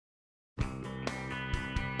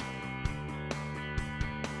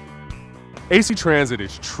AC Transit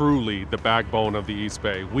is truly the backbone of the East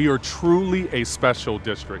Bay. We are truly a special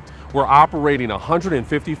district. We're operating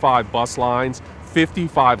 155 bus lines,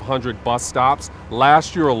 5,500 bus stops.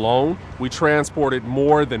 Last year alone, we transported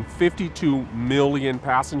more than 52 million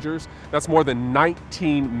passengers. That's more than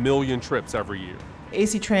 19 million trips every year.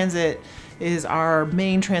 AC Transit is our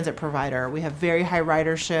main transit provider. We have very high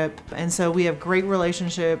ridership, and so we have great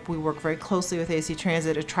relationship. We work very closely with AC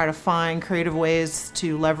Transit to try to find creative ways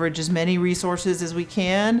to leverage as many resources as we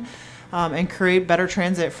can and create better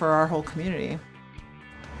transit for our whole community.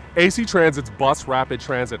 AC Transit's Bus Rapid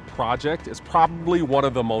Transit project is probably one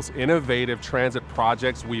of the most innovative transit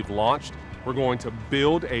projects we've launched. We're going to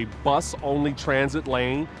build a bus-only transit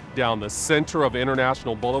lane down the center of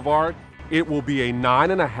International Boulevard. It will be a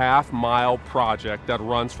 9.5-mile project that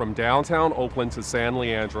runs from downtown Oakland to San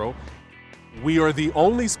Leandro. We are the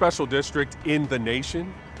only special district in the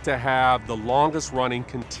nation to have the longest running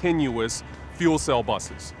continuous fuel cell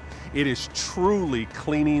buses. It is truly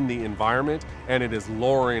cleaning the environment, and it is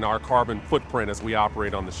lowering our carbon footprint as we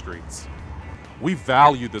operate on the streets. We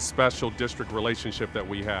value the special district relationship that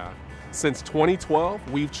we have. Since 2012,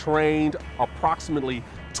 we've trained approximately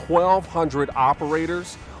 1,200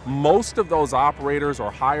 operators. Most of those operators are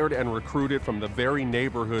hired and recruited from the very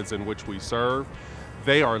neighborhoods in which we serve.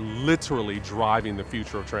 They are literally driving the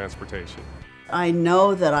future of transportation. I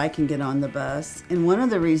know that I can get on the bus, and one of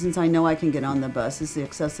the reasons I know I can get on the bus is the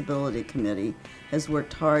Accessibility Committee has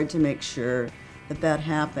worked hard to make sure that that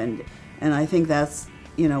happened. And I think that's,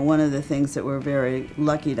 one of the things that we're very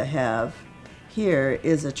lucky to have here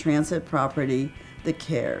is a transit property that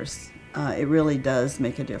cares. It really does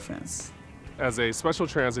make a difference. As a special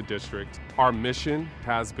transit district, our mission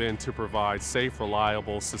has been to provide safe,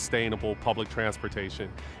 reliable, sustainable public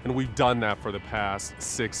transportation, and we've done that for the past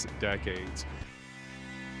 6 decades.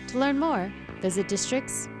 To learn more, visit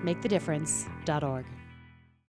districtsmakethedifference.org.